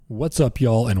What's up,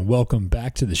 y'all, and welcome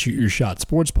back to the Shoot Your Shot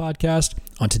Sports Podcast.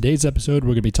 On today's episode,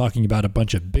 we're going to be talking about a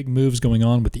bunch of big moves going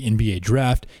on with the NBA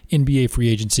draft, NBA free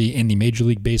agency, and the Major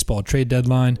League Baseball trade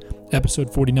deadline.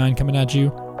 Episode 49 coming at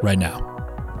you right now.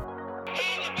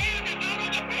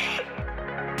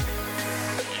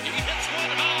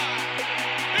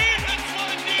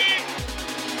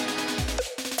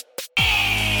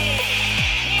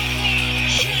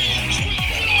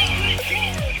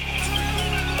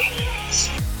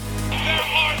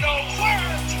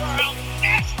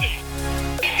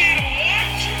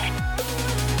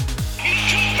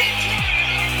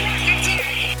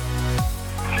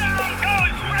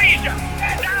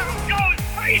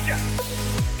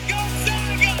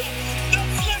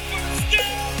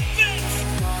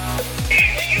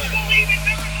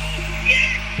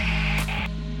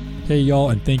 Hey y'all,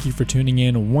 and thank you for tuning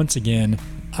in once again.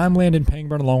 I'm Landon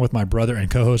Pangburn along with my brother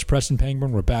and co-host Preston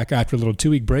Pangburn. We're back after a little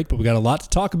 2-week break, but we got a lot to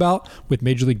talk about with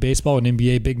Major League Baseball and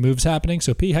NBA big moves happening.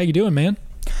 So P, how you doing, man?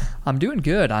 I'm doing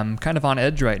good. I'm kind of on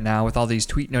edge right now with all these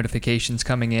tweet notifications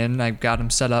coming in. I've got them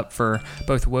set up for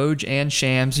both Woj and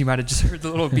Shams. You might have just heard the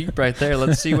little beep right there.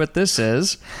 Let's see what this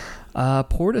is.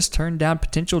 Portis turned down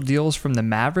potential deals from the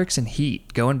Mavericks and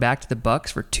Heat, going back to the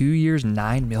Bucks for 2 years,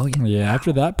 $9 million. Yeah,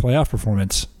 after that playoff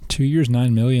performance, 2 years,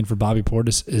 $9 million for Bobby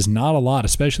Portis is not a lot,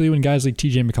 especially when guys like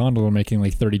TJ McConnell are making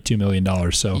like $32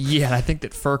 million. So yeah, and I think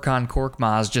that Furkan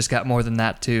Korkmaz just got more than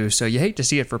that too. So you hate to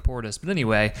see it for Portis. But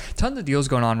anyway, tons of deals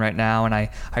going on right now. And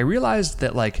I realized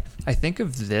that, like, I think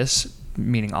of this,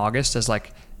 meaning August, as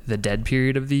like the dead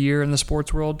period of the year in the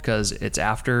sports world because it's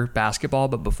after basketball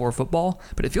but before football.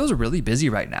 But it feels really busy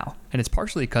right now. And it's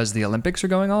partially because the Olympics are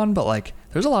going on, but like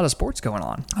there's a lot of sports going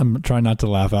on. I'm trying not to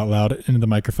laugh out loud into the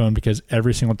microphone because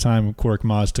every single time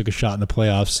Korkmaz took a shot in the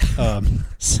playoffs,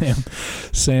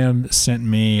 Sam sent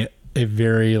me a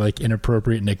very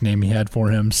inappropriate nickname he had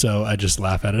for him, so I just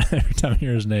laugh at it every time I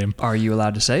hear his name. Are you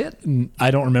allowed to say it?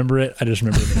 I don't remember it. I just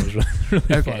remember that it was really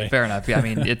okay, funny. Fair enough. Yeah, I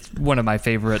mean, it's one of my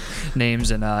favorite names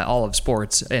in all of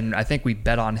sports, and I think we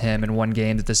bet on him in one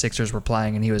game that the Sixers were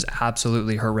playing, and he was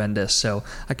absolutely horrendous. So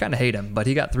I kind of hate him, but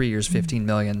he got 3 years, $15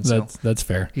 million. So that's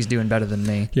fair. He's doing better than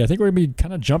me. Yeah, I think we're going to be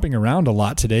kind of jumping around a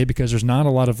lot today because there's not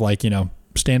a lot of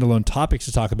standalone topics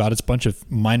to talk about. It's a bunch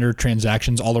of minor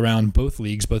transactions all around both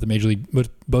leagues, both Major League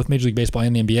Baseball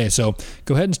and the NBA. So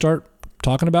go ahead and start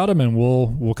talking about them, and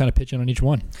we'll kind of pitch in on each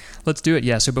one. Let's do it.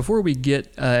 Yeah. So before we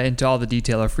get into all the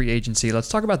detail of free agency, let's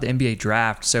talk about the NBA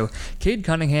draft. So Cade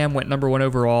Cunningham went number 1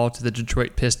 overall to the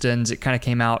Detroit Pistons. It kind of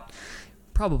came out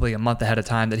probably a month ahead of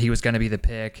time that he was going to be the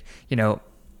pick.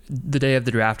 The day of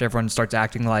the draft, everyone starts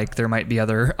acting like there might be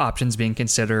other options being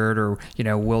considered or,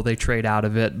 will they trade out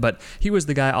of it? But he was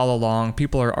the guy all along.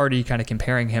 People are already kind of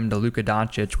comparing him to Luka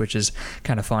Doncic, which is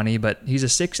kind of funny, but he's a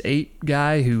 6'8"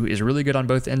 guy who is really good on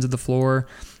both ends of the floor.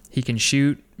 He can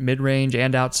shoot mid-range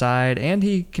and outside, and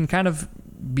he can kind of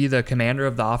be the commander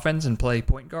of the offense and play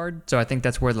point guard. So I think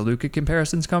that's where the Luka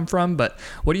comparisons come from. But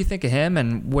what do you think of him,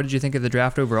 and what did you think of the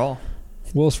draft overall?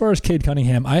 Well, as far as Cade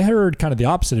Cunningham, I heard kind of the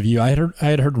opposite of you. I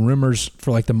had heard rumors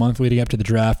for the month leading up to the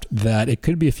draft that it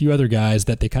could be a few other guys,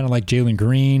 that they kind of like Jalen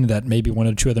Green, that maybe 1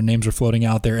 or 2 other names were floating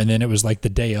out there. And then it was the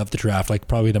day of the draft,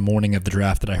 probably the morning of the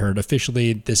draft, that I heard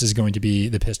officially this is going to be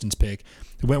the Pistons pick.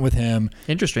 It went with him.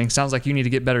 Interesting. Sounds like you need to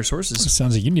get better sources.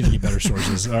 Sounds like you need to get better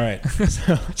sources. All right.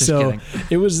 So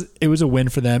it was a win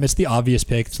for them. It's the obvious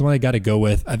pick. It's the one I got to go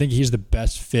with. I think he's the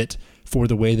best fit for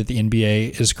the way that the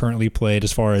NBA is currently played,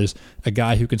 as far as a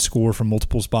guy who can score from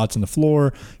multiple spots on the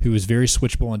floor, who is very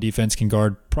switchable on defense, can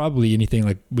guard probably anything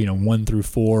 1 through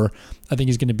 4. I think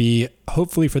he's going to be,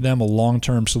 hopefully for them, a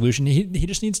long-term solution. He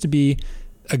just needs to be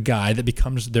a guy that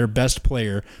becomes their best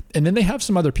player. And then they have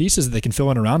some other pieces that they can fill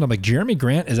in around him. Like Jeremy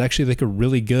Grant is actually a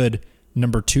really good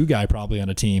number 2 guy probably on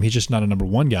a team. He's just not a number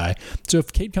 1 guy. So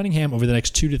if Cade Cunningham over the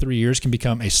next 2 to 3 years can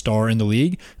become a star in the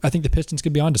league, I think the Pistons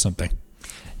could be onto something.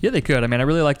 Yeah, they could. I mean, I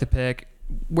really like the pick.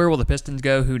 Where will the Pistons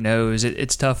go? Who knows?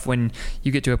 It's tough when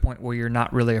you get to a point where you're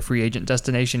not really a free agent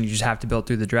destination. You just have to build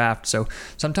through the draft. So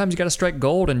sometimes you got to strike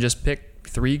gold and just pick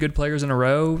 3 good players in a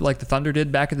row like the Thunder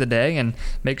did back in the day and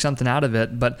make something out of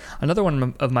it. But another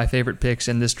one of my favorite picks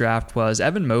in this draft was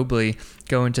Evan Mobley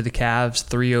going to the Cavs,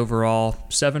 3 overall,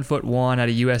 7'1" out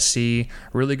of USC,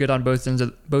 really good on both ends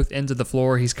of the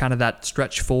floor. He's kind of that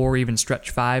stretch 4, even stretch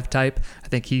 5 type. I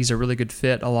think he's a really good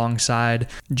fit alongside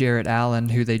Jarrett Allen,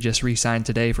 who they just re-signed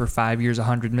today for 5 years,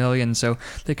 $100 million. So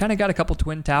they kind of got a couple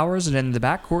twin towers, and in the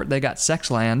backcourt they got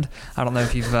Sexland. I don't know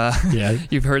if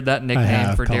you've heard that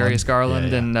nickname for Darius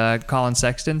Garland and Colin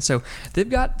Sexton. So they've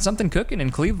got something cooking in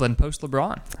Cleveland post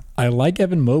LeBron. I like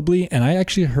Evan Mobley, and I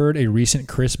actually heard a recent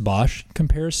Chris Bosh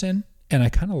comparison, and I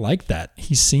kind of like that.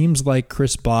 He seems like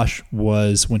Chris Bosh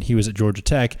was when he was at Georgia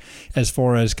Tech, as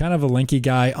far as kind of a lanky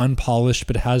guy, unpolished,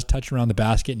 but has touch around the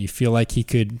basket, and you feel like he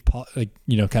could,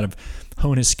 kind of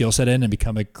hone his skill set in and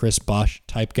become a Chris Bosh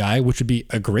type guy, which would be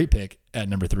a great pick at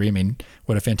number 3. I mean,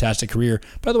 what a fantastic career.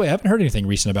 By the way, I haven't heard anything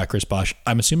recent about Chris Bosh.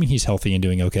 I'm assuming he's healthy and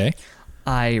doing okay.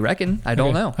 I reckon. I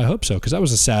don't know. I hope so, because that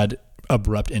was a sad,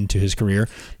 abrupt end to his career.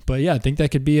 But yeah, I think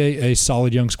that could be a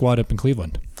solid young squad up in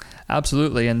Cleveland.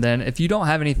 Absolutely. And then if you don't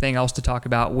have anything else to talk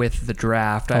about with the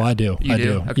draft. I do. You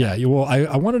do? Okay. Yeah. Well,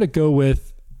 I wanted to go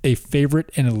with a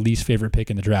favorite and a least favorite pick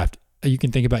in the draft. You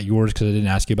can think about yours because I didn't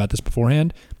ask you about this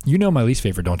beforehand. You know my least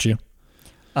favorite, don't you?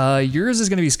 Yours is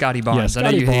going to be Scotty Barnes. Yeah, Scotty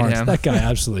I know you Barnes. hate him. That guy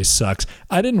absolutely sucks.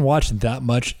 I didn't watch that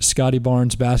much Scotty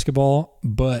Barnes basketball,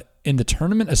 but in the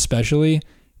tournament especially,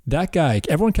 that guy,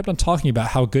 everyone kept on talking about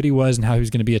how good he was and how he was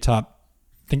going to be a top,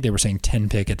 I think they were saying 10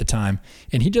 pick at the time,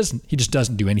 and he just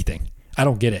doesn't do anything. I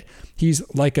don't get it. He's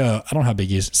like I don't know how big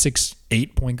he is,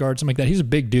 6'8" point guard, something like that. He's a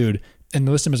big dude, and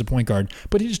they list him as a point guard,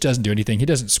 but he just doesn't do anything. He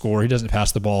doesn't score. He doesn't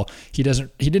pass the ball. He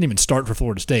didn't even start for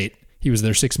Florida State. He was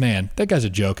their sixth man. That guy's a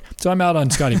joke. So I'm out on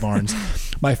Scotty Barnes.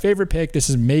 My favorite pick, this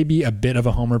is maybe a bit of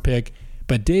a homer pick,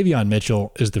 but Davion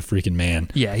Mitchell is the freaking man.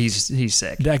 Yeah, he's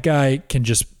sick. That guy can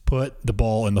just put the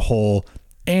ball in the hole,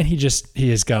 and he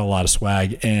has got a lot of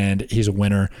swag, and he's a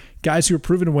winner. Guys who are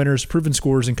proven winners, proven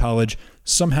scorers in college,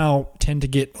 somehow tend to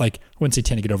get, I wouldn't say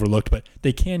tend to get overlooked, but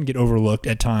they can get overlooked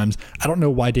at times. I don't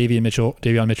know why Davion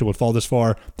Mitchell would fall this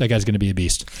far. That guy's going to be a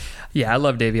beast. Yeah, I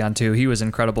love Davion too. He was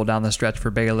incredible down the stretch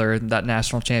for Baylor, that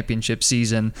national championship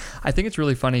season. I think it's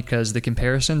really funny because the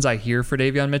comparisons I hear for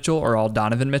Davion Mitchell are all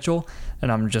Donovan Mitchell,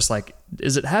 and I'm just like,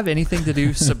 does it have anything to do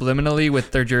subliminally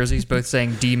with their jerseys both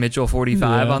saying D Mitchell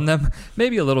 45 on them?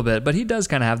 Maybe a little bit, but he does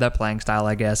kind of have that playing style,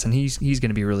 I guess, and he's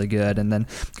going to be really good. And then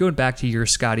going back to your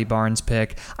Scotty Barnes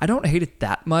pick, I don't hate it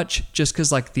that much just because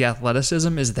the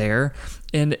athleticism is there,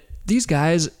 and these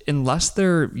guys, unless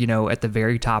they're, at the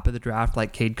very top of the draft,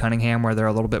 like Cade Cunningham, where they're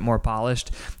a little bit more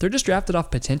polished, they're just drafted off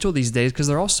potential these days because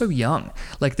they're all so young.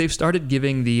 They've started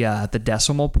giving the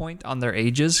decimal point on their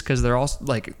ages because they're all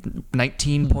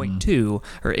 19.2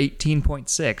 or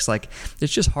 18.6.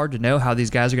 It's just hard to know how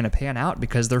these guys are going to pan out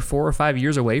because they're 4 or 5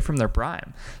 years away from their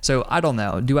prime. So I don't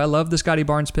know. Do I love the Scotty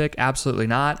Barnes pick? Absolutely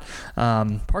not.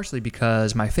 Partially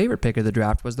because my favorite pick of the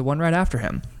draft was the one right after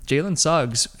him. Jalen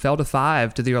Suggs fell to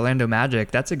 5 to the Orlando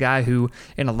Magic. That's a guy who,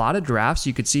 in a lot of drafts,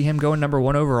 you could see him going number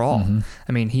 1 overall. Mm-hmm.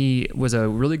 I mean, he was a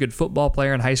really good football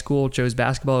player in high school, chose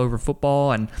basketball over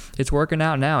football, and it's working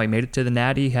out now. He made it to the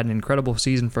Natty, had an incredible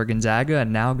season for Gonzaga,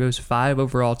 and now goes 5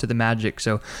 overall to the Magic.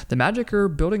 So the Magic are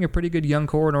building a pretty good young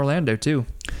core in Orlando, too.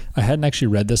 I hadn't actually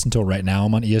read this until right now.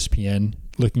 I'm on ESPN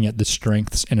looking at the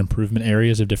strengths and improvement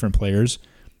areas of different players,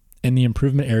 and the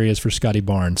improvement areas for Scotty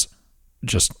Barnes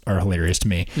just are hilarious to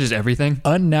me. Just everything.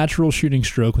 Unnatural shooting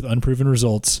stroke with unproven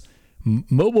results.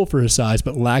 Mobile for his size,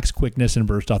 but lacks quickness and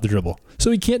burst off the dribble. So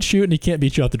he can't shoot and he can't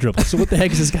beat you off the dribble. So what the heck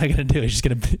is this guy going to do? He's just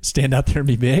going to stand out there and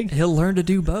be big? He'll learn to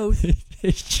do both.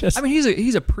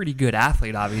 He's a pretty good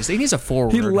athlete, obviously. And he's a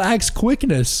forward. He lacks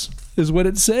quickness, is what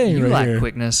it's saying you right here. You lack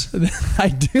quickness. I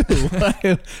do.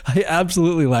 I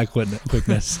absolutely lack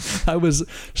quickness. I was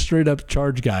straight up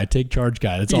charge guy, take charge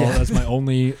guy. That's all. That's my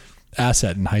only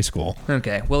asset in high school.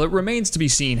 Okay, well, it remains to be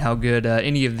seen how good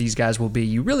any of these guys will be.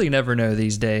 You really never know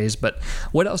these days, but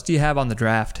what else do you have on the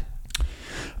draft?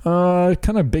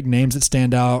 Kind of big names that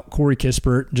stand out. Corey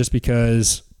Kispert, just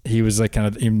because he was kind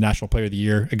of National Player of the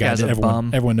Year, a guy that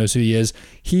everyone knows who he is.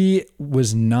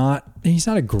 He's not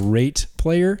a great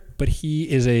player, but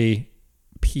he is a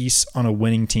piece on a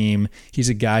winning team. He's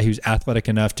a guy who's athletic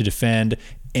enough to defend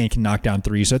and can knock down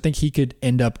threes. So I think he could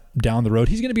end up down the road.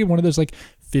 He's going to be one of those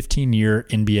 15-year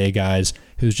NBA guys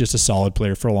who's just a solid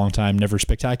player for a long time, never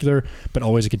spectacular, but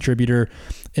always a contributor.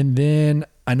 And then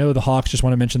I know the Hawks, just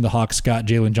want to mention the Hawks got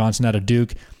Jalen Johnson out of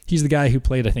Duke. He's the guy who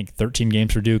played, I think, 13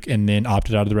 games for Duke and then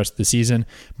opted out of the rest of the season,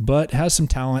 but has some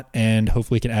talent and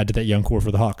hopefully can add to that young core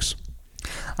for the Hawks.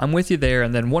 I'm with you there.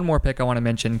 And then one more pick I want to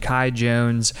mention, Kai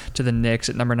Jones to the Knicks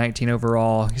at number 19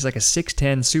 overall. He's like a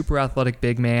 6'10", super athletic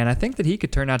big man. I think that he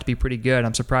could turn out to be pretty good.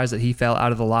 I'm surprised that he fell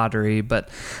out of the lottery, but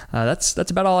that's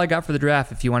about all I got for the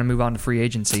draft if you want to move on to free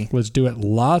agency. Let's do it.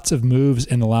 Lots of moves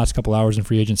in the last couple hours in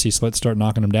free agency, so let's start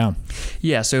knocking them down.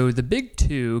 Yeah, so the big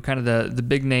two, kind of the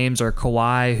big names are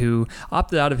Kawhi, who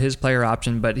opted out of his player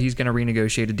option, but he's going to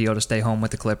renegotiate a deal to stay home with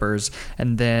the Clippers.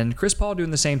 And then Chris Paul doing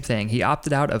the same thing. He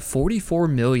opted out of $44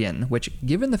 million, which,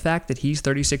 given the fact that he's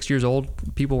 36 years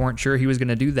old, people weren't sure he was going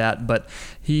to do that, but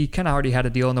he kind of already had a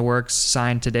deal in the works,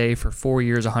 signed today for 4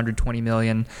 years, $120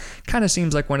 million. Kind of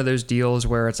seems like one of those deals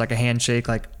where it's like a handshake,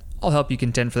 like I'll help you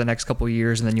contend for the next couple of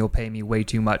years, and then you'll pay me way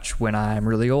too much when I'm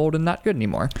really old and not good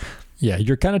anymore. Yeah,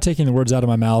 you're kind of taking the words out of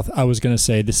my mouth. I was going to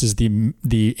say this is the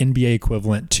NBA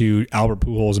equivalent to Albert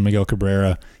Pujols and Miguel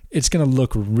Cabrera. It's going to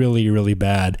look really, really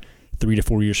bad 3 to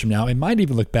 4 years from now. It might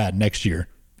even look bad next year.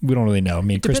 We don't really know. I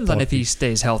mean, it depends on if he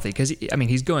stays healthy, because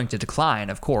he's going to decline,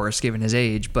 of course, given his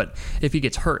age. But if he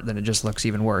gets hurt, then it just looks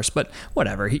even worse. But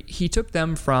whatever. He took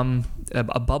them from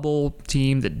a bubble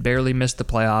team that barely missed the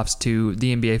playoffs to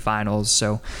the NBA Finals.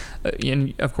 So,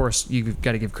 and of course, you've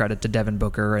got to give credit to Devin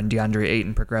Booker and DeAndre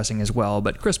Ayton progressing as well.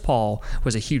 But Chris Paul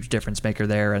was a huge difference maker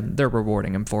there, and they're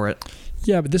rewarding him for it.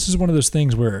 Yeah, but this is one of those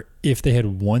things where if they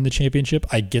had won the championship,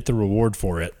 I'd get the reward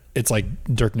for it. It's like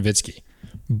Dirk Nowitzki.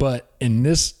 But in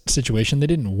this situation, they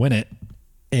didn't win it.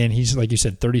 And he's, like you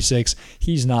said, 36.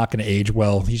 He's not going to age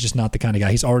well. He's just not the kind of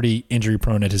guy. He's already injury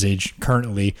prone at his age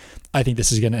currently. I think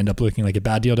this is going to end up looking like a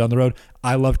bad deal down the road.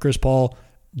 I love Chris Paul.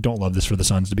 Don't love this for the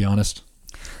Suns, to be honest.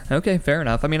 Okay, fair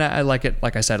enough. I mean, I like it,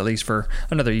 like I said, at least for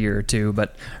another year or two,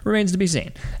 but remains to be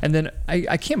seen. And then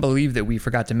I can't believe that we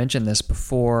forgot to mention this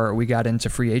before we got into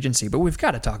free agency, but we've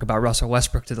got to talk about Russell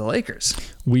Westbrook to the Lakers.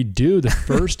 We do. The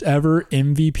first ever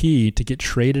MVP to get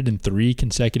traded in 3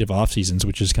 consecutive off seasons,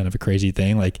 which is kind of a crazy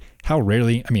thing. Like, how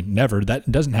rarely, never,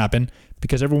 that doesn't happen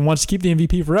because everyone wants to keep the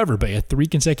MVP forever. But yeah, 3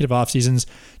 consecutive off seasons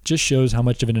just shows how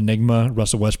much of an enigma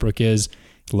Russell Westbrook is.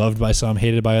 Loved by some,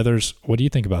 hated by others. What do you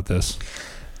think about this?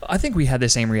 I think we had the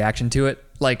same reaction to it.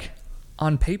 Like,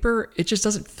 on paper, it just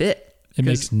doesn't fit. It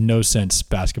makes no sense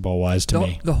basketball-wise to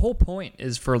me. The whole point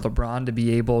is for LeBron to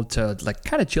be able to, like,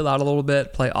 kind of chill out a little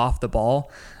bit, play off the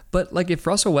ball. But, like, if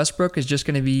Russell Westbrook is just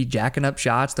going to be jacking up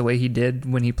shots the way he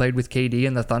did when he played with KD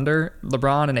and the Thunder,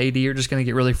 LeBron and AD are just going to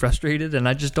get really frustrated, and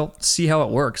I just don't see how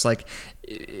it works. Like,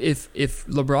 if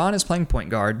LeBron is playing point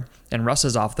guard and Russ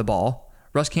is off the ball,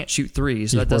 Russ can't shoot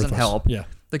threes, so that doesn't help. Yeah.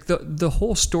 Like, the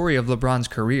whole story of LeBron's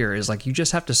career is, like, you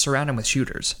just have to surround him with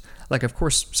shooters. Like, of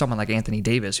course, someone like Anthony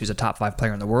Davis, who's a top 5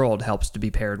 player in the world, helps to be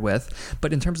paired with.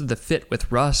 But in terms of the fit with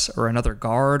Russ or another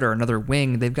guard or another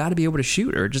wing, they've got to be able to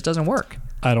shoot, or it just doesn't work.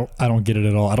 I don't get it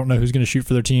at all. I don't know who's going to shoot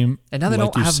for their team. And now they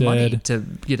don't have money to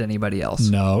get anybody else.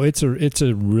 No, it's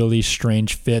a really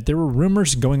strange fit. There were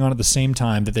rumors going on at the same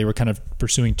time that they were kind of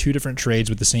pursuing 2 different trades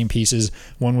with the same pieces.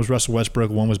 One was Russell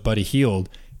Westbrook, one was Buddy Hield.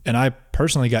 And I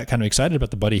personally got kind of excited about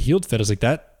the Buddy Hield fit. I was like,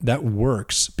 that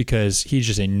works because he's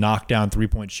just a knockdown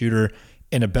 3-point shooter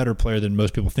and a better player than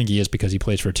most people think he is because he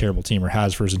plays for a terrible team or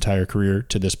has for his entire career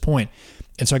to this point.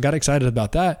 And so I got excited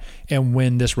about that. And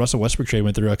when this Russell Westbrook trade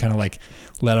went through, I kind of like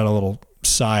let out a little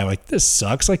sigh, like, this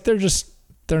sucks. Like,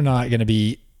 they're not going to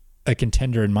be a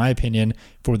contender, in my opinion,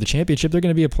 for the championship. They're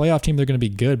going to be a playoff team. They're going to be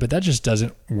good, but that just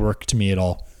doesn't work to me at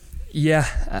all.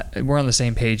 Yeah, we're on the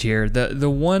same page here. The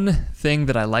one thing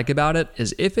that I like about it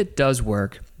is if it does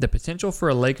work, the potential for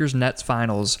a Lakers-Nets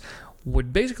finals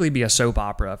would basically be a soap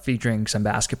opera featuring some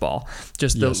basketball.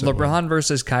 Just the LeBron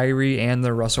versus Kyrie and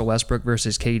the Russell Westbrook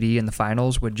versus KD in the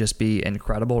finals would just be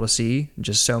incredible to see.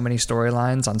 Just so many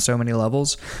storylines on so many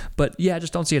levels. But yeah, I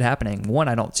just don't see it happening. 1,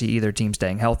 I don't see either team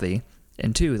staying healthy.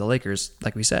 And 2, the Lakers,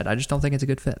 like we said, I just don't think it's a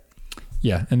good fit.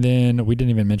 Yeah, and then we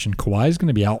didn't even mention Kawhi is going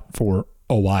to be out for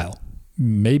a while.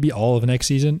 Maybe all of next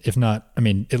season, if not,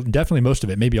 definitely most of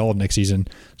it, maybe all of next season.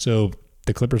 So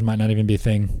the Clippers might not even be a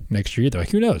thing next year either. Like,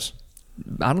 who knows?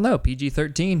 I don't know.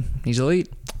 PG-13. He's elite.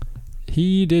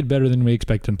 He did better than we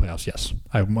expected in playoffs. Yes,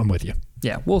 I'm with you.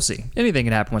 Yeah, we'll see. Anything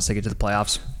can happen once they get to the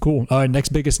playoffs. Cool. All right, next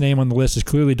biggest name on the list is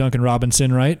clearly Duncan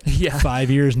Robinson, right? Yeah. 5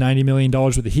 years, $90 million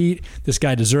with the Heat. This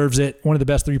guy deserves it. One of the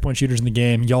best 3-point shooters in the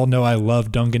game. Y'all know I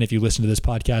love Duncan if you listen to this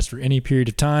podcast for any period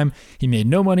of time. He made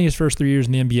no money his first 3 years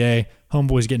in the NBA.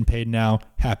 Homeboy's getting paid now.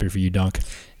 Happy for you, Dunk.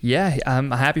 Yeah,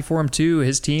 I'm happy for him too.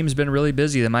 His team's been really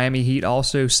busy. The Miami Heat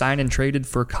also signed and traded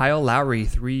for Kyle Lowry,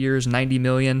 3 years, $90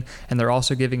 million, and they're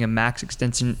also giving a max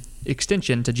extension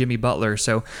to Jimmy Butler.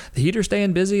 So the Heat are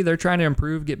staying busy. They're trying to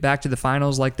improve, get back to the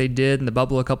finals like they did in the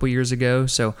bubble a couple years ago.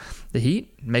 So the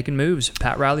Heat making moves.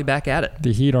 Pat Riley back at it.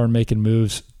 The Heat are making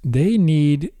moves. They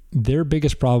need, their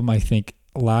biggest problem, I think,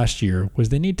 last year was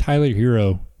they need Tyler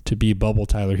Hero to be bubble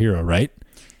Tyler Hero, right?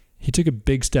 He took a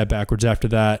big step backwards after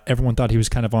that. Everyone thought he was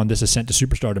kind of on this ascent to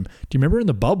superstardom. Do you remember in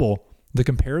the bubble, the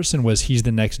comparison was he's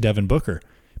the next Devin Booker?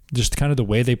 Just kind of the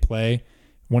way they play.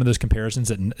 One of those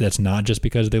comparisons that's not just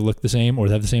because they look the same or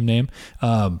they have the same name.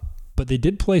 But they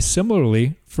did play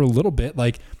similarly for a little bit.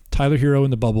 Like Tyler Hero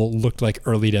in the bubble looked like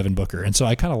early Devin Booker. And so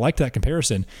I kind of liked that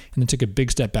comparison and then took a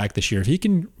big step back this year. If he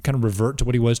can kind of revert to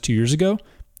what he was 2 years ago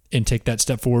and take that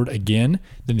step forward again,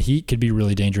 then the Heat could be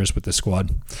really dangerous with this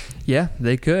squad. Yeah,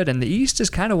 they could. And the East is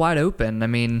kind of wide open. I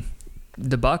mean,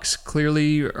 The Bucks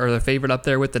clearly are the favorite up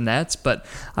there with the Nets, but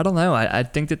I don't know. I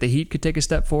think that the Heat could take a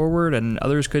step forward, and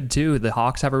others could too. The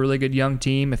Hawks have a really good young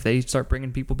team. If they start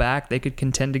bringing people back, they could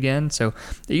contend again. So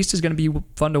the East is going to be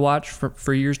fun to watch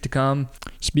for years to come.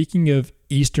 Speaking of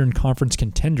Eastern Conference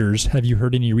contenders, have you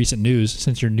heard any recent news,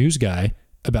 since you're news guy,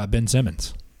 about Ben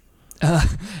Simmons?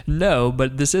 No,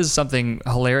 but this is something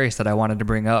hilarious that I wanted to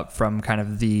bring up from kind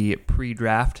of the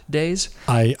pre-draft days.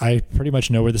 I pretty much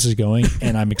know where this is going,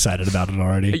 and I'm excited about it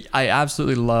already. I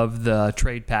absolutely love the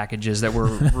trade packages that were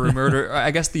rumored, or I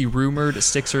guess the rumored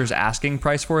Sixers asking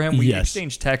price for him. We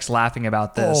exchanged texts laughing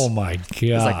about this. Oh my gosh.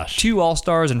 It's like 2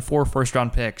 All-Stars and 4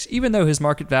 first-round picks, even though his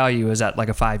market value is at like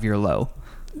a 5-year low.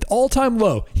 All-time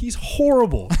low. He's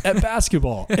horrible at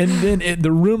basketball. And then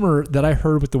the rumor that I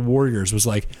heard with the Warriors was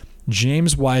like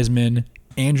James Wiseman,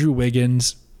 Andrew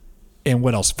Wiggins, and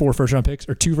what else? 4 first-round picks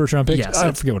or 2 first-round picks? Yes,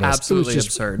 I forget what else. Absolutely it was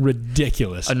just absurd.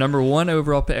 Ridiculous. A number 1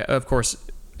 overall pick, of course.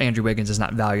 Andrew Wiggins is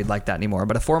not valued like that anymore,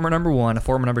 but a former number 1, a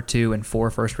former number 2, and 4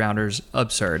 first-rounders,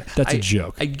 absurd. That's a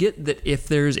joke. I get that if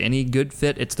there's any good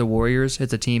fit, it's the Warriors.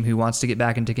 It's a team who wants to get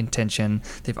back into contention.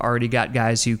 They've already got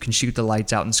guys who can shoot the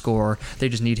lights out and score. They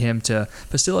just need him to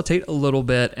facilitate a little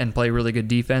bit and play really good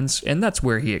defense, and that's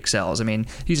where he excels. I mean,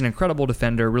 he's an incredible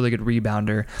defender, really good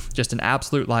rebounder, just an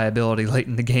absolute liability late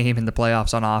in the game in the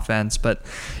playoffs on offense. But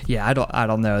yeah, I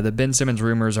don't know. The Ben Simmons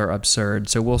rumors are absurd,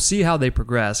 so we'll see how they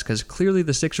progress, because clearly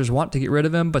the Sixers want to get rid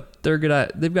of him, but they've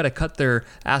got to cut their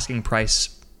asking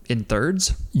price in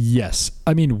thirds. Yes.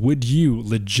 I mean, would you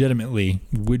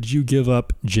give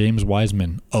up James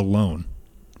Wiseman alone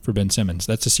for Ben Simmons?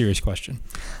 That's a serious question.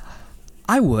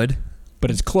 I would. But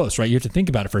it's close, right? You have to think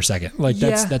about it for a second. Like,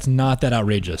 that's not that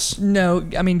outrageous. No,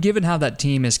 I mean, given how that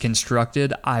team is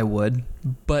constructed, I would.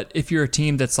 But if you're a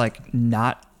team that's like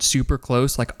not super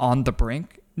close, like on the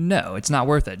brink, no, it's not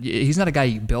worth it. He's not a guy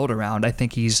you build around. I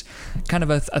think he's kind of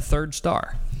a third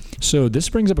star. So this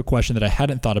brings up a question that I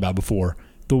hadn't thought about before.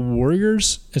 The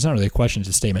Warriors, it's not really a question, it's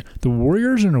a statement. The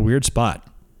Warriors are in a weird spot.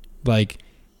 Like,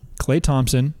 Klay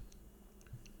Thompson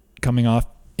coming off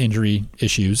injury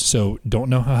issues, so don't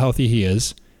know how healthy he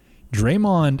is.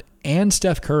 Draymond and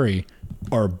Steph Curry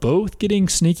are both getting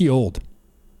sneaky old.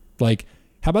 Like,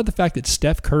 how about the fact that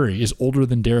Steph Curry is older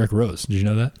than Derrick Rose? Did you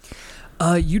know that?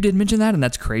 You did mention that, and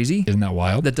that's crazy. Isn't that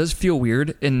wild? That does feel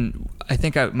weird, and I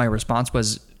think my response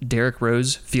was Derrick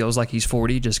Rose feels like he's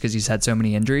 40 just because he's had so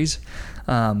many injuries.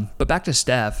 But back to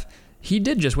Steph, he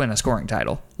did just win a scoring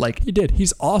title. Like, he did.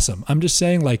 He's awesome. I'm just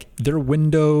saying, like, their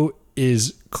window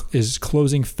is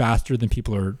closing faster than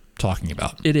people are talking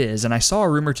about. It is, and I saw a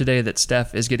rumor today that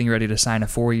Steph is getting ready to sign a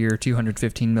 4-year,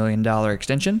 $215 million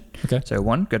extension. Okay. So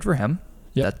good for him.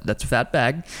 Yep. That's a fat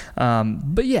bag.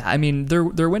 But yeah, I mean,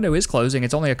 their window is closing.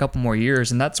 It's only a couple more years,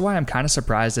 and that's why I'm kind of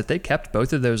surprised that they kept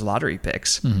both of those lottery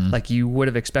picks. Mm-hmm. Like, you would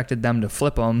have expected them to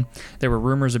flip them. There were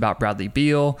rumors about Bradley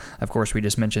Beal. Of course, we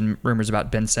just mentioned rumors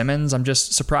about Ben Simmons. I'm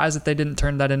just surprised that they didn't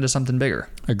turn that into something bigger.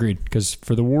 Agreed. Because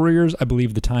for the Warriors, I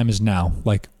believe the time is now.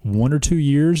 Like 1 or 2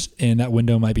 years, and that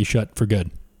window might be shut for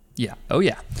good. Yeah. Oh,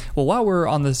 yeah. Well, while we're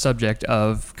on the subject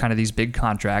of kind of these big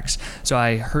contracts, so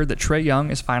I heard that Trae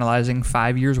Young is finalizing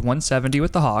 5 years, $170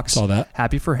 with the Hawks. Saw that.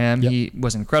 Happy for him. Yep. He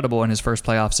was incredible in his first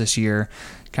playoffs this year.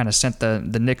 Kind of sent the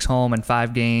Knicks home in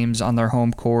 5 games on their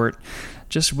home court.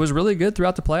 Just was really good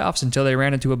throughout the playoffs until they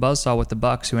ran into a buzzsaw with the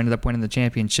Bucks, who ended up winning the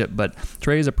championship. But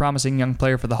Trae is a promising young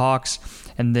player for the Hawks.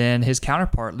 And then his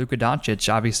counterpart, Luka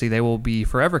Doncic, obviously they will be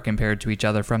forever compared to each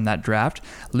other from that draft.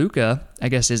 Luka, I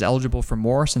guess, is eligible for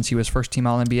more since he was first-team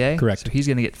All-NBA. Correct. So he's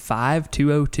going to get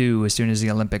 5,202 as soon as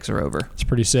the Olympics are over. It's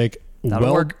pretty sick.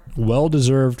 That'll work. Well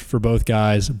deserved for both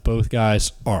guys. Both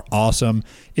guys are awesome.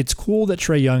 It's cool that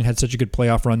Trae Young had such a good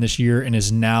playoff run this year and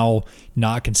is now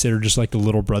not considered just like the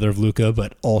little brother of Luka,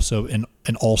 but also an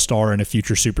all-star and a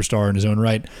future superstar in his own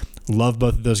right. Love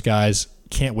both of those guys.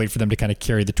 Can't wait for them to kind of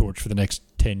carry the torch for the next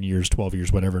 10 years, 12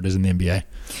 years, whatever it is in the NBA.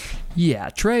 Yeah,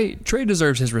 Trae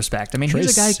deserves his respect. I mean, Trae's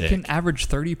he's a guy sick. who can average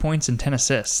 30 points and 10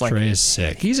 assists. Like, Trae is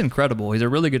sick. He's incredible. He's a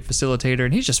really good facilitator,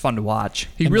 and he's just fun to watch.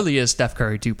 He really is Steph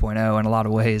Curry 2.0 in a lot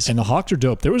of ways. And the Hawks are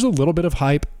dope. There was a little bit of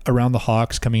hype around the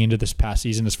Hawks coming into this past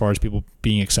season as far as people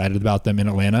being excited about them in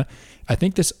Atlanta. I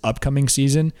think this upcoming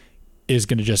season is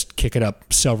going to just kick it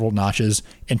up several notches,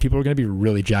 and people are going to be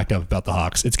really jacked up about the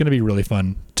Hawks. It's going to be really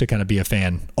fun to kind of be a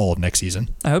fan all of next season.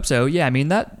 I hope so. Yeah, I mean,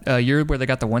 that year where they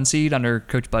got the 1 seed under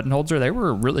Coach Budenholzer, they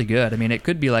were really good. I mean, it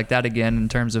could be like that again in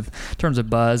terms of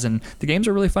buzz, and the games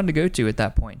are really fun to go to at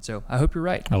that point. So I hope you're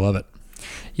right. I love it.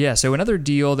 Yeah, so another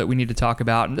deal that we need to talk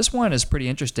about, and this one is pretty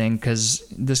interesting because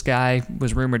this guy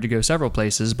was rumored to go several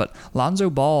places, but Lonzo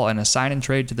Ball in a sign and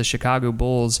trade to the Chicago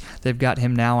Bulls, they've got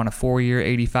him now on a 4-year,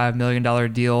 $85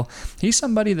 million deal. He's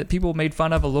somebody that people made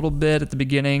fun of a little bit at the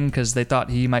beginning because they thought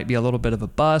he might be a little bit of a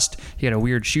bust. He had a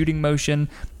weird shooting motion,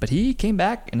 but he came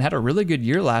back and had a really good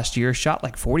year last year, shot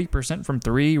like 40% from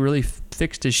three, really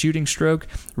fixed his shooting stroke,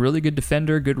 really good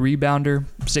defender, good rebounder,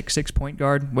 6'6" point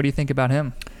guard. What do you think about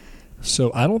him?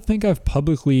 So I don't think I've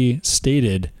publicly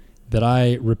stated that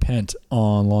I repent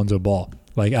on Lonzo Ball.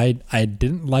 Like I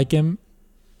didn't like him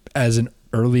as an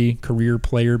early career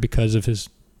player because of his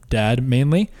dad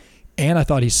mainly, and I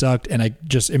thought he sucked. And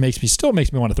it still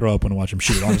makes me want to throw up when I watch him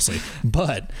shoot, honestly.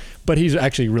 but he's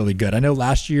actually really good. I know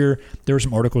last year there were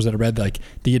some articles that I read, like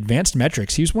the advanced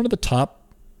metrics. He was one of the top,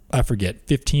 I forget,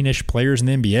 15-ish players in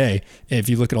the NBA. If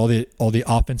you look at all the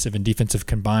offensive and defensive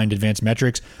combined advanced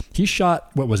metrics, he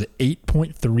shot,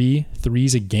 8.3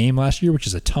 threes a game last year, which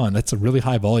is a ton. That's a really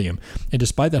high volume. And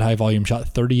despite that high volume,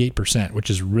 shot 38%, which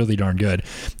is really darn good.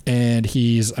 And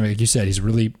like you said, he's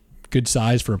really good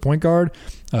size for a point guard,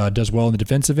 does well in the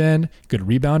defensive end, good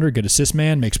rebounder, good assist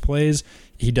man, makes plays.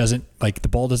 He doesn't, the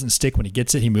ball doesn't stick when he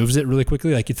gets it. He moves it really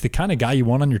quickly. It's the kind of guy you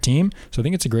want on your team. So I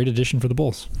think it's a great addition for the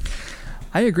Bulls.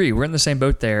 I agree. We're in the same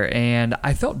boat there, and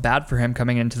I felt bad for him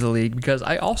coming into the league because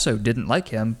I also didn't like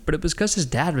him, but it was because his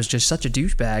dad was just such a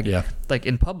douchebag. Yeah. Like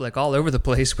in public, all over the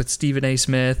place with Stephen A.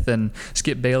 Smith and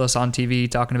Skip Bayless on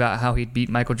TV talking about how he'd beat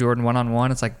Michael Jordan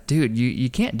one-on-one. It's like, dude, you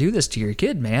can't do this to your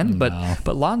kid, man. No.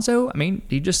 But Lonzo,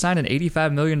 he just signed an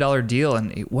 $85 million deal,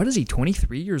 and what is he,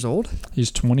 23 years old?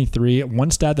 He's 23.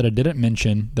 One stat that I didn't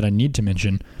mention that I need to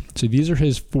mention, so these are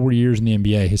his 4 years in the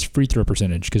NBA, his free throw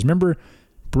percentage. Because remember,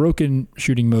 broken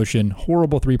shooting motion,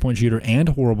 horrible three-point shooter, and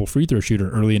horrible free throw shooter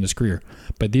early in his career.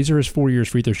 But these are his 4 years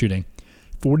free throw shooting.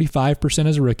 45%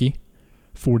 as a rookie,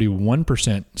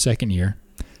 41% second year,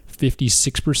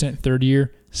 56% third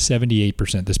year,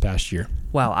 78% this past year.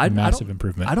 Wow, massive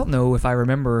improvement. I don't know if I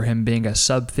remember him being a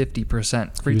sub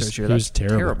 50% free throw shooter. He was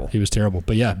terrible. He was terrible.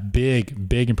 But yeah,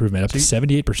 big improvement. Up to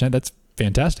 78%. That's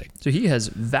fantastic. So he has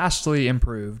vastly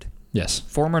improved. Yes.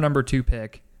 Former number 2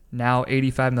 pick. Now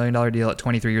 $85 million deal at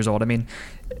 23 years old.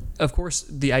 Of course,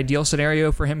 the ideal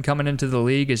scenario for him coming into the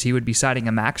league is he would be signing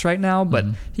a max right now, but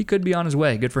he could be on his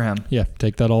way. Good for him. Yeah,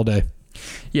 take that all day.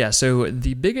 Yeah, so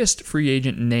the biggest free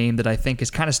agent name that I think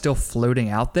is kind of still floating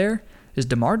out there is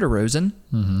DeMar DeRozan,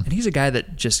 and he's a guy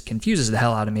that just confuses the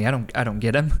hell out of me. I don't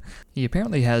get him. He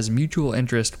apparently has mutual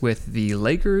interest with the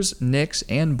Lakers, Knicks,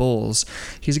 and Bulls.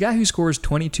 He's a guy who scores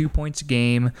 22 points a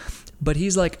game, but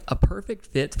he's like a perfect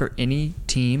fit for any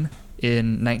team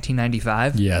in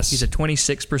 1995. Yes. He's a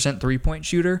 26% three-point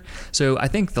shooter. So I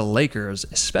think the Lakers,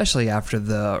 especially after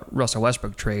the Russell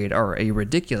Westbrook trade, are a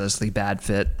ridiculously bad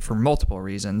fit for multiple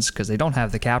reasons because they don't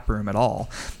have the cap room at all.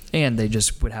 And they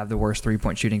just would have the worst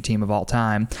three-point shooting team of all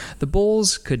time. The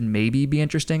Bulls could maybe be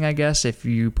interesting, I guess, if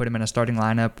you put him in a starting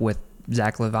lineup with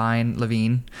Zach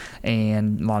LaVine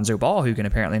and Lonzo Ball, who can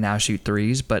apparently now shoot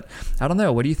threes. But I don't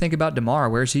know. What do you think about DeMar?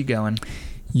 Where's he going?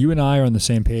 You and I are on the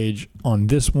same page on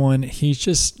this one. He's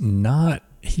just not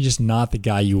the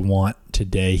guy you want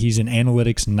today. He's an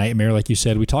analytics nightmare, like you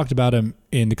said. We talked about him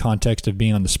in the context of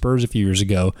being on the Spurs a few years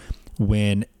ago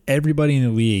when everybody in the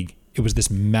league, it was this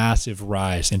massive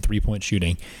rise in three-point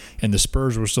shooting, and the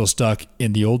Spurs were still stuck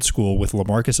in the old school with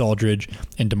LaMarcus Aldridge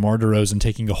and DeMar DeRozan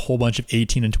taking a whole bunch of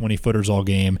 18 and 20-footers all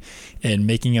game and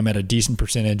making them at a decent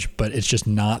percentage, but it's just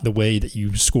not the way that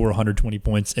you score 120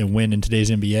 points and win in today's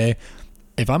NBA.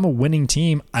 If I'm a winning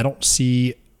team, I don't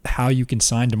see how you can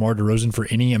sign DeMar DeRozan for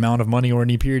any amount of money or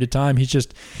any period of time.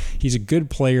 He's a good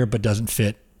player, but doesn't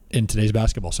fit in today's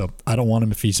basketball. So I don't want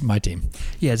him if he's my team.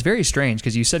 Yeah, it's very strange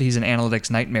because you said he's an analytics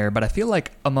nightmare, but I feel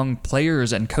like among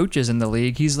players and coaches in the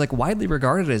league, he's like widely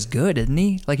regarded as good, isn't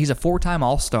he? Like he's a 4-time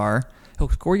All-Star. He'll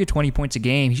score you 20 points a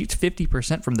game. He shoots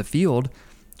 50% from the field.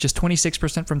 Just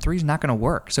 26% from three is not going to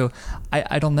work. So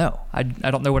I don't know. I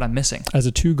don't know what I'm missing. As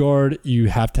a 2-guard, you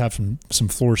have to have some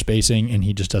floor spacing, and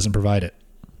he just doesn't provide it.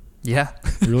 Yeah.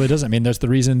 He really doesn't. I mean, that's the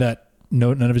reason that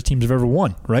none of his teams have ever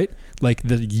won, right? Like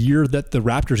the year that the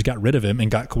Raptors got rid of him and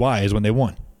got Kawhi is when they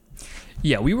won.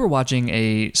 Yeah, we were watching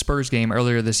a Spurs game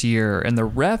earlier this year, and the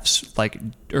refs,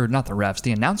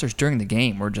 the announcers during the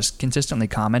game were just consistently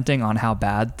commenting on how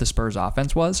bad the Spurs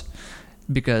offense was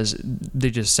because they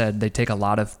just said they take a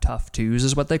lot of tough twos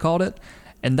is what they called it.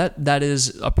 And that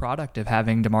is a product of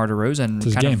having DeMar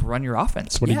DeRozan kind of run your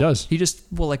offense. That's what he does. He just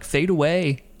will fade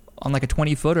away on a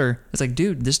 20-footer. It's like,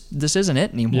 dude, this isn't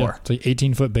it anymore. Yeah, it's like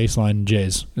 18-foot baseline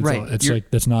Jays. Right.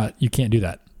 That's not, you can't do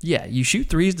that. Yeah, you shoot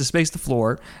threes to space the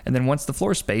floor, and then once the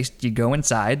floor's spaced, you go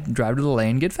inside, drive to the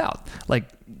lane, get fouled. Like,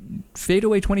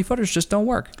 fadeaway 20-footers just don't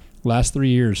work. Last 3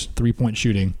 years, 3-point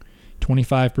shooting,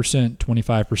 25%,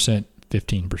 25%,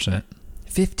 15%.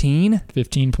 15?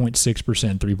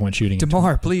 15.6% 3-point shooting.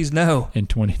 DeMar, please, no. And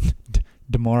 20.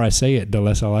 DeMar, I say it, the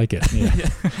less I like it. Yeah.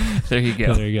 There you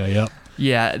go. There you go, yep.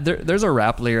 Yeah, there's a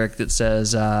rap lyric that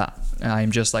says,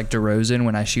 I'm just like DeRozan,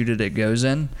 when I shoot it, it goes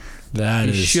in. That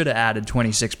he should have added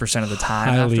 26% of the time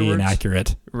highly afterwards.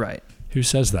 Inaccurate. Right. Who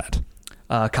says that?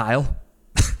 Kyle.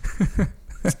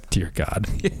 Dear God.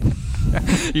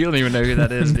 You don't even know who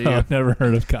that is, do you? No, I've never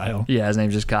heard of Kyle. Yeah, his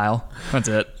name's just Kyle. That's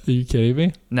it. Are you kidding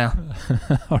me? No.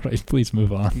 All right, please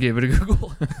move on. Give it a Google.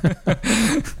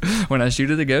 When I shoot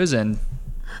it, it goes in.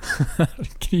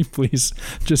 Can you please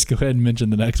just go ahead and mention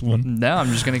the next one? No, I'm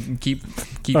just going to keep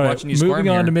All watching right, you squirm moving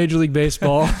on here. to Major League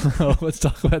Baseball. Let's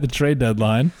talk about the trade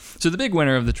deadline. So the big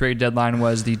winner of the trade deadline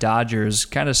was the Dodgers.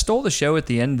 Kind of stole the show at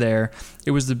the end there.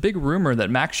 It was the big rumor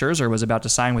that Max Scherzer was about to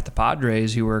sign with the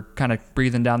Padres, who were kind of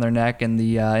breathing down their neck in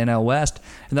the NL West.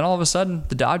 And then all of a sudden,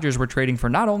 the Dodgers were trading for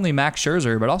not only Max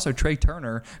Scherzer, but also Trey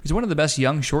Turner, who's one of the best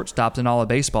young shortstops in all of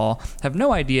baseball. Have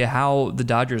no idea how the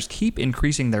Dodgers keep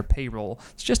increasing their payroll.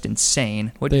 It's just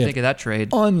insane. What do you think of that trade?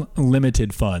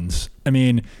 Unlimited funds. I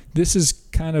mean, this is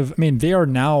they are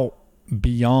now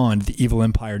beyond the evil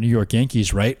empire New York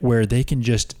Yankees, right? Where they can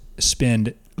just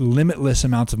spend limitless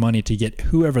amounts of money to get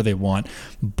whoever they want.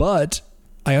 But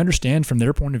I understand from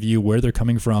their point of view where they're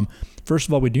coming from. First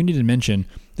of all, we do need to mention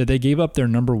that they gave up their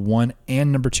number 1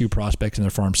 and number 2 prospects in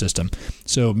their farm system.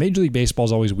 So Major League Baseball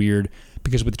is always weird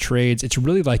because with trades, it's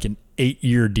really like an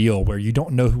 8-year deal where you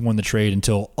don't know who won the trade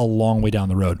until a long way down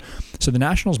the road. So the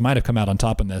Nationals might have come out on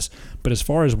top in this. But as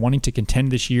far as wanting to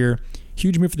contend this year,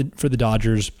 huge move for the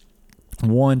Dodgers.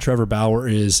 One, Trevor Bauer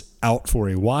is out for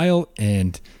a while,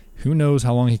 and who knows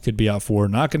how long he could be out for.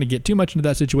 Not going to get too much into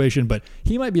that situation, but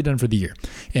he might be done for the year.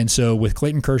 And so with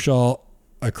Clayton Kershaw,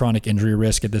 a chronic injury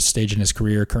risk at this stage in his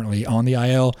career, currently on the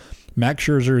IL, Max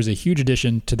Scherzer is a huge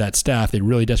addition to that staff. They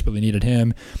really desperately needed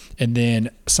him. And then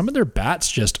some of their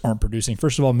bats just aren't producing.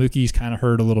 First of all, Mookie's kind of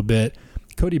hurt a little bit.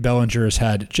 Cody Bellinger has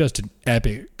had just an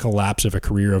epic collapse of a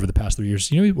career over the past 3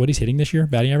 years. You know what he's hitting this year,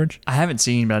 batting average? I haven't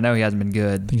seen, but I know he hasn't been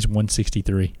good. I think he's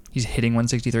 163. He's hitting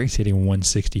 163? He's hitting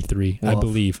 163. Woof. I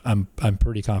believe. I'm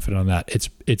pretty confident on that.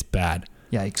 It's bad.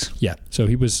 Yikes. Yeah. So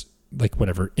he was like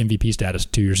MVP status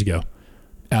 2 years ago.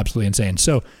 Absolutely insane.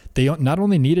 So they not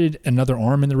only needed another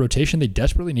arm in the rotation, they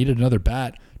desperately needed another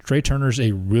bat. Trey Turner's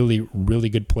a really, really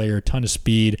good player, ton of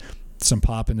speed, some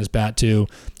pop in this bat too.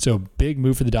 So big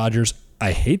move for the Dodgers.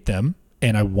 I hate them,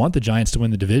 and I want the Giants to win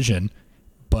the division,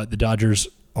 but the Dodgers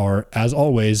are, as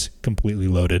always, completely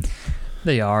loaded.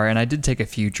 They are, and I did take a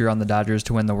future on the Dodgers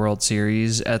to win the World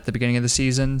Series at the beginning of the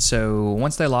season. So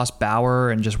once they lost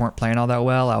Bauer and just weren't playing all that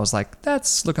well, I was like,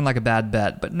 that's looking like a bad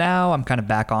bet. But now I'm kind of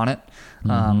back on it.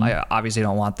 I obviously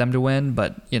don't want them to win,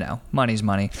 but, money's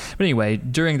money. But anyway,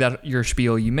 during your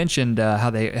spiel, you mentioned how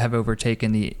they have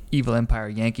overtaken the evil empire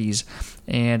Yankees.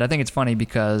 And I think it's funny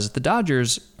because the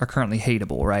Dodgers are currently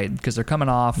hateable, right? Because they're coming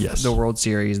off the World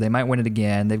Series. They might win it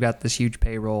again. They've got this huge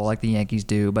payroll like the Yankees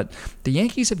do. But the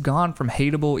Yankees have gone from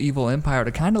hateable evil empire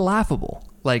to kind of laughable.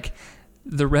 Like,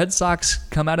 the Red Sox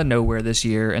come out of nowhere this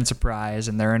year and surprise,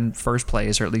 and they're in first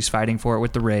place, or at least fighting for it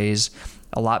with the Rays.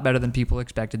 A lot better than people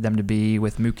expected them to be,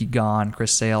 with Mookie gone,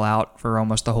 Chris Sale out for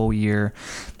almost the whole year.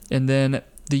 And then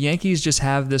the Yankees just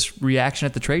have this reaction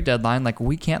at the trade deadline, like,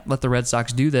 we can't let the Red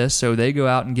Sox do this, so they go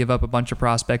out and give up a bunch of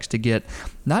prospects to get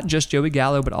not just Joey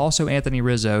Gallo, but also Anthony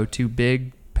Rizzo, 2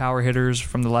 big power hitters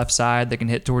from the left side that can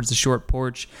hit towards the short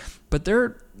porch. But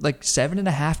they're like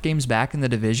 7.5 games back in the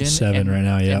division. 7 right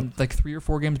now, yeah. And like 3 or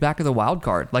 4 games back of the wild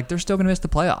card. Like, they're still going to miss the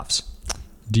playoffs.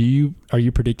 Are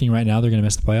you predicting right now they're going to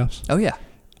miss the playoffs? Oh, yeah.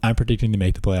 I'm predicting to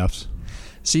make the playoffs.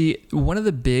 See, one of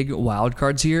the big wild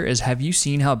cards here is, have you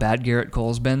seen how bad Garrett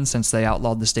Cole's been since they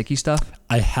outlawed the sticky stuff?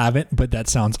 I haven't, but that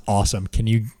sounds awesome. Can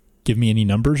you give me any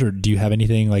numbers, or do you have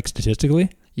anything like statistically?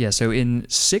 Yeah, so in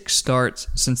 6 starts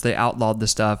since they outlawed the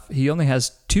stuff, he only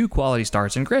has 2 quality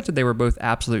starts. And granted, they were both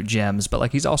absolute gems, but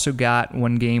like, he's also got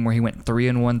one game where he went 3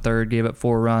 1/3, gave up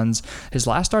 4 runs. His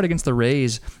last start against the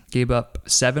Rays gave up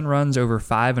 7 runs over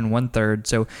 5 1/3.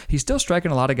 So he's still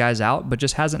striking a lot of guys out, but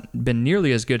just hasn't been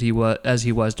nearly as good as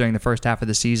he was during the first half of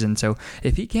the season. So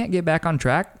if he can't get back on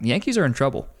track, the Yankees are in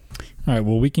trouble. All right,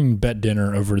 well, we can bet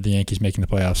dinner over the Yankees making the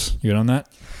playoffs. You good on that?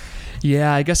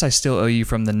 Yeah, I guess I still owe you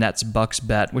from the Nets-Bucks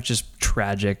bet, which is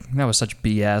tragic. That was such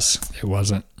BS. It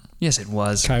wasn't. Yes, it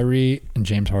was. Kyrie and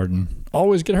James Harden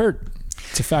always get hurt.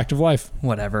 It's a fact of life.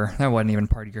 Whatever. That wasn't even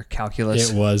part of your calculus.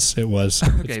 It was.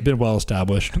 Okay. It's been well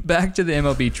established. Back to the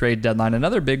MLB trade deadline.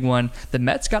 Another big one. The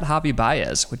Mets got Javi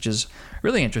Baez, which is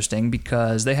really interesting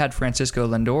because they had Francisco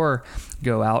Lindor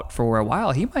go out for a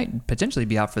while. He might potentially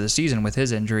be out for the season with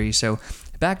his injury. So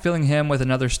backfilling him with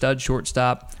another stud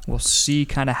shortstop, we'll see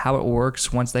kind of how it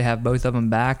works once they have both of them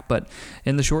back. But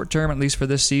in the short term, at least for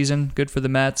this season, good for the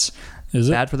Mets. Is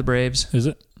it? Bad for the Braves. Is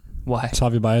it? Why? Is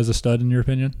Javi Baez a stud in your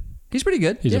opinion? He's pretty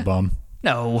good. He's a bum.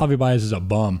 No. Javi Baez is a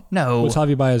bum. No. What's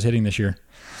Javi Baez hitting this year?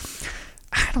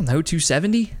 I don't know,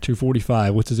 270?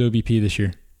 245. What's his OBP this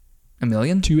year? A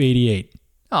million? 288.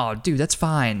 Oh, dude, that's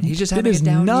fine. He's just It having is a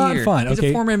down not year. fine. He's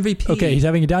Okay. a former MVP. Okay, he's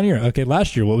having a down year. Okay,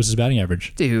 last year, what was his batting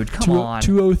average? Dude, come on.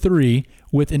 203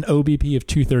 with an OBP of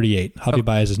 238. Javi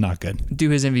Baez is not good. Do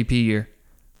his MVP year.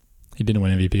 He didn't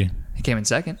win MVP. He came in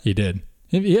second. He did.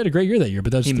 He had a great year that year,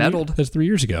 but He medaled. That's 3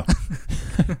 years ago.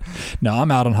 No,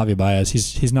 I'm out on Javi Baez.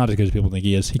 He's not as good as people think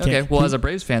he is. He can't, Okay, well, as a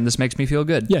Braves fan, this makes me feel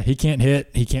good. yeah, he can't hit.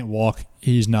 He can't walk.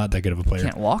 He's not that good of a player.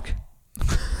 Can't walk?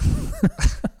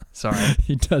 Sorry.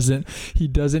 He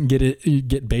doesn't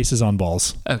get bases on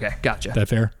balls. Okay, gotcha. Is that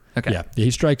fair? Okay. Yeah,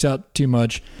 he strikes out too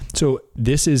much. So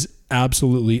this is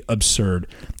absolutely absurd.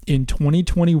 In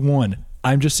 2021,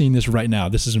 I'm just seeing this right now.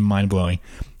 This is mind-blowing.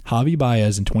 Javi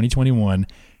Baez in 2021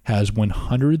 has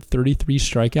 133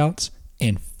 strikeouts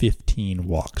and 15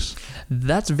 walks.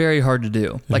 That's very hard to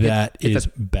do. Like That if is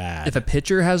bad. If a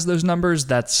pitcher has those numbers,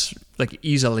 that's like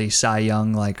easily Cy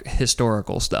Young, like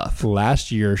historical stuff.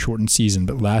 Last year, shortened season,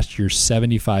 but last year,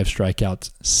 75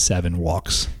 strikeouts, 7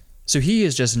 walks. So he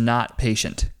is just not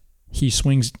patient. He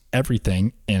swings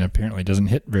everything and apparently doesn't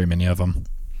hit very many of them.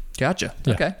 Gotcha.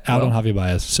 Yeah, Okay. Out Well, on Javi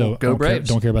Baez. So go Braves.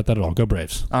 Don't care about that at all. Go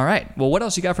Braves. All right. Well, what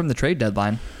else you got from the trade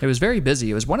deadline? It was very busy.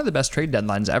 It was one of the best trade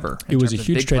deadlines ever. It was a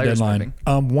huge trade deadline.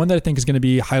 One that I think is going to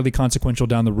be highly consequential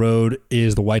down the road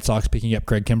is the White Sox picking up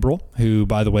Craig Kimbrell, who,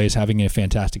 by the way, is having a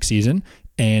fantastic season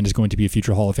and is going to be a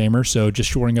future Hall of Famer. So just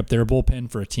shoring up their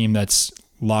bullpen for a team that's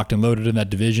locked and loaded in that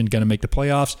division, going to make the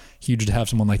playoffs. Huge to have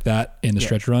someone like that in the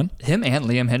stretch run. Him and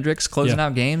Liam Hendricks closing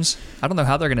out games. I don't know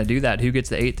how they're going to do that. Who gets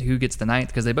the 8th, who gets the 9th,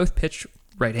 because they both pitch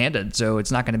right-handed, so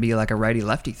it's not going to be like a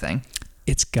righty-lefty thing.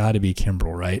 It's got to be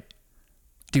Kimbrell, right?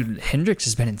 Dude, Hendricks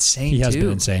has been insane, He has too.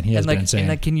 been insane. He has been insane. And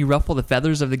like, can you ruffle the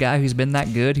feathers of the guy who's been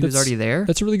that good, who's already there?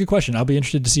 That's a really good question. I'll be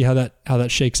interested to see how that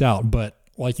shakes out. But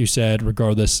like you said,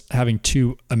 regardless, having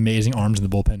 2 amazing arms in the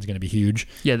bullpen is going to be huge.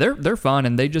 Yeah, they're fun,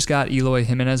 and they just got Eloy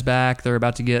Jimenez back. They're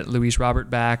about to get Luis Robert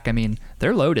back. I mean,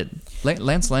 they're loaded.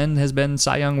 Lance Lynn has been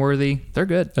Cy Young worthy. They're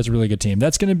good. That's a really good team.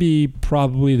 That's going to be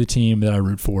probably the team that I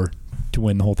root for to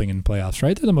win the whole thing in the playoffs,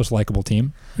 right? They're the most likable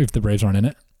team if the Braves aren't in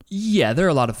it. Yeah, they're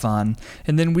a lot of fun.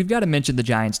 And then we've got to mention the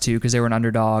Giants, too, because they were an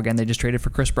underdog, and they just traded for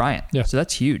Chris Bryant. Yeah. So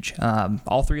that's huge.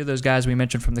 All 3 of those guys we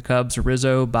mentioned from the Cubs,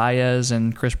 Rizzo, Baez,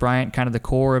 and Chris Bryant, kind of the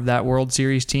core of that World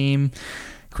Series team.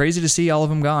 Crazy to see all of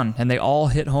them gone, and they all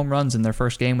hit home runs in their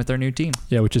first game with their new team.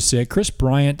 Yeah, which is sick. Chris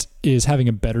Bryant is having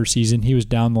a better season. He was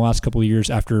down the last couple of years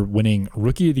after winning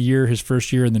Rookie of the Year his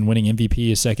first year and then winning MVP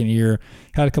his second year.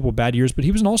 Had a couple of bad years, but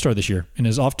he was an all-star this year and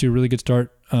is off to a really good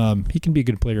start. He can be a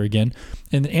good player again.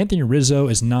 And then Anthony Rizzo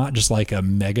is not just like a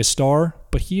mega star,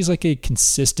 but he's like a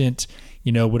consistent,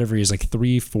 whatever he is, like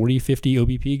 340, 50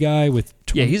 OBP guy with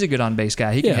 20, he's a good on-base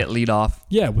guy. He can hit leadoff.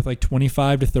 Yeah, with like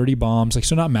 25 to 30 bombs.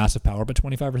 So not massive power, but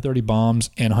 25 or 30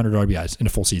 bombs and 100 RBIs in a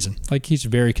full season. Like, he's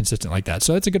very consistent like that.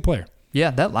 So that's a good player. Yeah,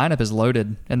 that lineup is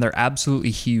loaded, and they're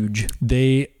absolutely huge.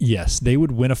 They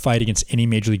would win a fight against any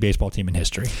Major League Baseball team in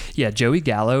history. Yeah, Joey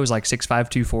Gallo is like 6'5",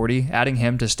 240. Adding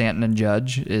him to Stanton and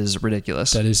Judge is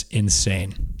ridiculous. That is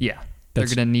insane. Yeah. They're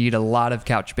going to need a lot of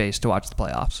couch space to watch the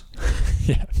playoffs.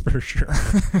 Yeah, for sure.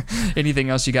 Anything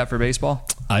else you got for baseball?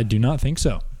 I do not think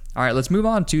so. All right, let's move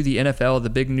on to the NFL. The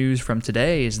big news from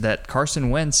today is that Carson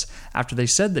Wentz, after they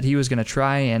said that he was going to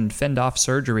try and fend off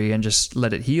surgery and just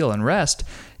let it heal and rest,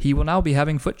 he will now be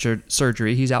having foot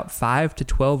surgery. He's out 5 to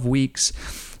 12 weeks.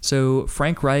 So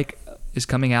Frank Reich is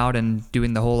coming out and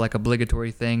doing the whole like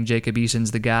obligatory thing. Jacob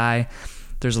Eason's the guy.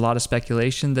 There's a lot of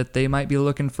speculation that they might be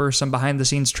looking for some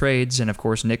behind-the-scenes trades, and of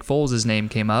course, Nick Foles' name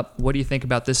came up. What do you think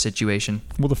about this situation?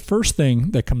 Well, the first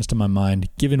thing that comes to my mind,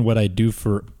 given what I do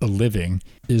for a living,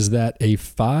 is that a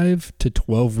 5 to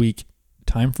 12 week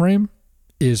time frame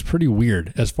is pretty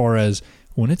weird as far as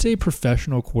when it's a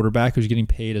professional quarterback who's getting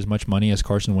paid as much money as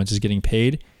Carson Wentz is getting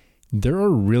paid. There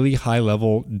are really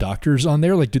high-level doctors on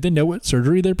there. Like, do they know what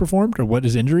surgery they performed or what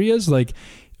his injury is? Like,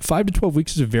 5 to 12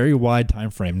 weeks is a very wide time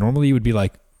frame. Normally, it would be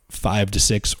like 5 to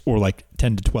 6 or like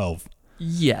 10 to 12.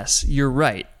 Yes, you're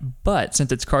right. But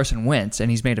since it's Carson Wentz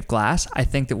and he's made of glass, I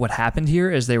think that what happened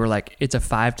here is they were like, it's a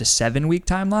 5 to 7 week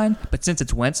timeline. But since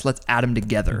it's Wentz, let's add them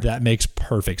together. That makes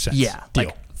perfect sense. Yeah. Deal.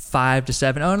 Like 5 to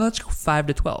 7. Oh, no, let's go 5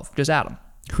 to 12. Just add them.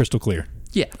 Crystal clear.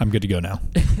 Yeah. I'm good to go now.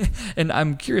 And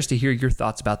I'm curious to hear your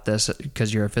thoughts about this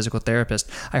because you're a physical therapist.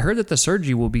 I heard that the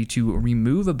surgery will be to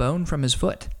remove a bone from his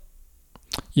foot.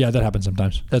 Yeah, that happens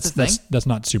sometimes. That's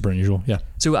not super unusual. Yeah.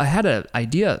 So I had an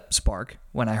idea spark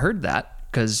when I heard that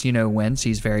because, Wentz,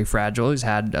 he's very fragile. He's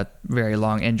had a very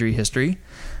long injury history.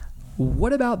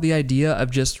 What about the idea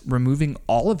of just removing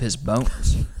all of his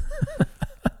bones?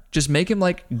 Just make him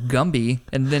like Gumby,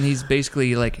 and then he's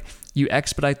basically like, you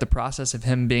expedite the process of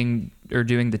him doing the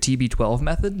TB12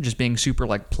 method, just being super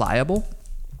like pliable.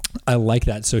 I like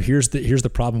that. So here's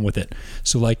the problem with it.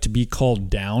 So like to be called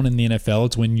down in the NFL,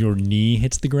 it's when your knee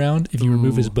hits the ground. If you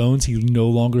remove his bones, he no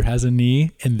longer has a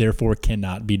knee and therefore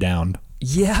cannot be downed.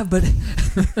 Yeah, but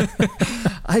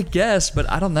I guess, but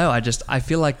I don't know. I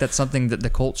feel like that's something that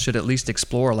the Colts should at least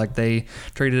explore. Like they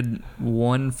traded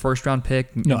 1 first-round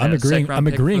pick. No, I'm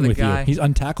agreeing with you. He's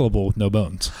untackleable with no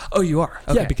bones. Oh, you are?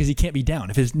 Okay. Yeah, because he can't be down.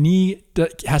 If his knee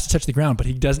has to touch the ground, but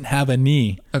he doesn't have a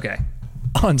knee. Okay.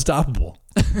 Unstoppable.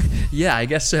 Yeah, I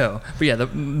guess so. But yeah,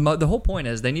 the whole point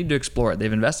is they need to explore it.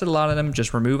 They've invested a lot in him.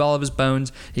 Just remove all of his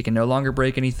bones. He can no longer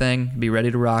break anything. Be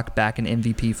ready to rock back in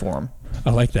MVP form.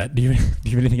 I like that. Do you have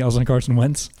anything else on Carson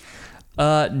Wentz?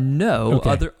 No.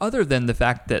 Okay. Other than the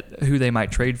fact that who they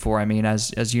might trade for. I mean,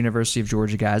 as University of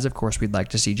Georgia guys, of course, we'd like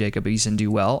to see Jacob Eason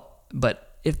do well. But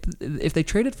if they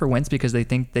traded for Wentz because they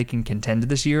think they can contend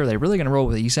this year, are they really going to roll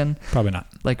with Eason? Probably not.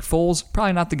 Like Foles,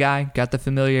 probably not the guy. Got the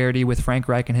familiarity with Frank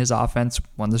Reich and his offense.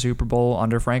 Won the Super Bowl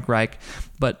under Frank Reich.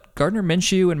 But Gardner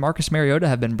Minshew and Marcus Mariota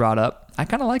have been brought up. I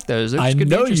kind of like those. I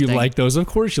know you like those. Of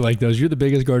course you like those. You're the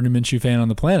biggest Gardner Minshew fan on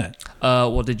the planet.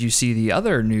 Well, did you see the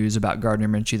other news about Gardner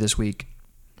Minshew this week?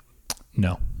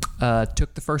 No.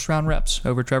 Took the first round reps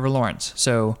over Trevor Lawrence.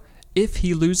 So if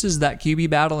he loses that QB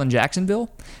battle in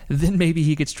Jacksonville, then maybe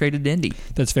he gets traded to Indy.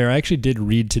 That's fair. I actually did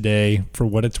read today, for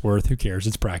what it's worth, who cares?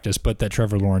 It's practice, but that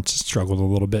Trevor Lawrence struggled a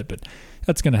little bit, but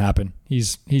that's going to happen.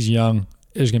 He's young.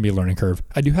 There's going to be a learning curve.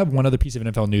 I do have one other piece of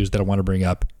NFL news that I want to bring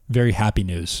up. Very happy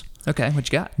news. Okay, what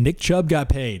you got? Nick Chubb got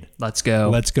paid. Let's go.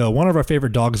 One of our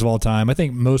favorite dogs of all time. I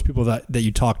think most people that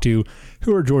you talk to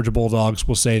who are Georgia Bulldogs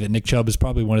will say that Nick Chubb is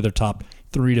probably one of their top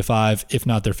 3 to 5, if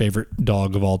not their favorite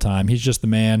dog of all time. He's just the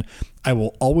man. I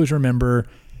will always remember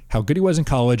how good he was in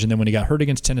college, and then when he got hurt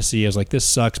against Tennessee, I was like, this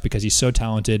sucks because he's so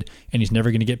talented and he's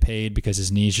never going to get paid because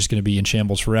his knee's just going to be in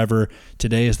shambles forever.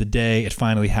 Today is the day. It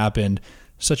finally happened.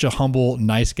 Such a humble,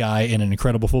 nice guy and an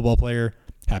incredible football player.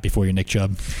 Happy for you, Nick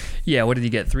Chubb. Yeah, what did he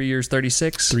get? 3 years,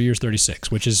 36? 3 years, 36,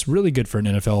 which is really good for an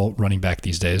NFL running back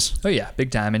these days. Oh yeah,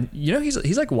 big time. And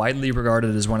he's like widely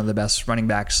regarded as one of the best running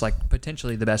backs, like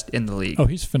potentially the best in the league. Oh,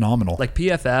 he's phenomenal. Like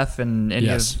PFF and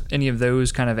any of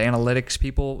those kind of analytics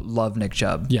people love Nick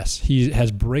Chubb. Yes, he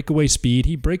has breakaway speed.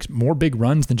 He breaks more big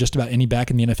runs than just about any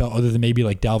back in the NFL other than maybe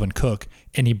like Dalvin Cook.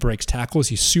 And he breaks tackles.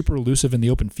 He's super elusive in the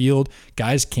open field.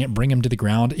 Guys can't bring him to the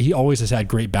ground. He always has had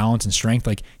great balance and strength.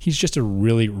 Like, he's just a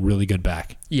really, really good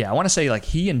back. Yeah, I want to say like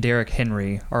he and Derrick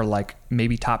Henry are like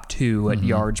maybe top 2 at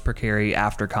yards per carry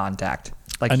after contact.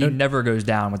 Like, he never goes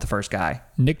down with the first guy.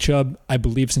 Nick Chubb, I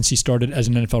believe since he started as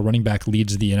an NFL running back,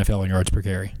 leads the NFL in yards per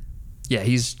carry. Yeah,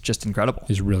 he's just incredible.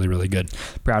 He's really, really good.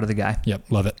 Proud of the guy.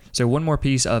 Yep, love it. So one more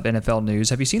piece of NFL news.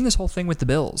 Have you seen this whole thing with the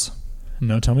Bills?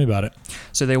 No, tell me about it.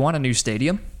 So they want a new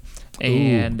stadium.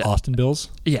 And Austin Bills?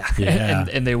 Yeah.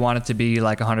 And they want it to be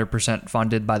like 100%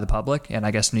 funded by the public. And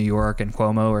I guess New York and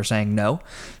Cuomo are saying no.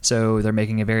 So they're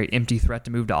making a very empty threat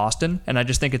to move to Austin. And I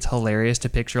just think it's hilarious to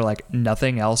picture like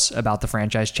nothing else about the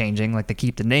franchise changing. Like, they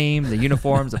keep the name, the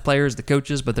uniforms, the players, the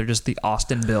coaches, but they're just the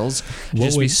Austin Bills. It'd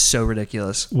just be so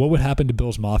ridiculous. What would happen to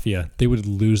Bills Mafia? They would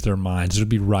lose their minds. There would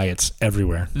be riots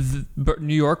everywhere.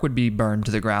 New York would be burned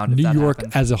to the ground. New York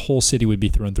as a whole city would be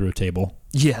thrown through a table.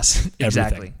 Yes,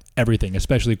 exactly. Everything,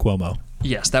 especially Cuomo.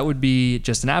 Yes, that would be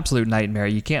just an absolute nightmare.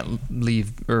 You can't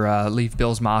leave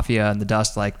Bills Mafia in the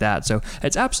dust like that. So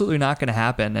it's absolutely not going to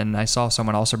happen. And I saw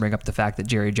someone also bring up the fact that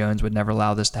Jerry Jones would never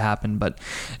allow this to happen. But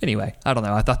anyway, I don't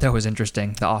know. I thought that was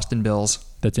interesting. The Austin Bills.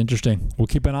 That's interesting. We'll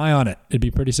keep an eye on it. It'd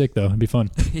be pretty sick, though. It'd be fun.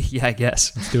 Yeah, I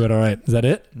guess. Let's do it. All right. Is that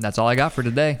it? That's all I got for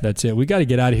today. That's it. We got to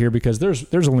get out of here because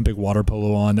there's Olympic water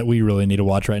polo on that we really need to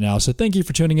watch right now. So thank you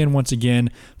for tuning in once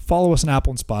again. Follow us on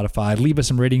Apple and Spotify. Leave us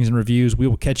some ratings and reviews. We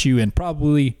will catch you in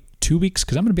probably 2 weeks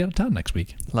because I'm going to be out of town next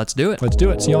week. Let's do it. Let's do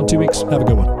it. See you all in 2 weeks. Have a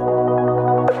good one.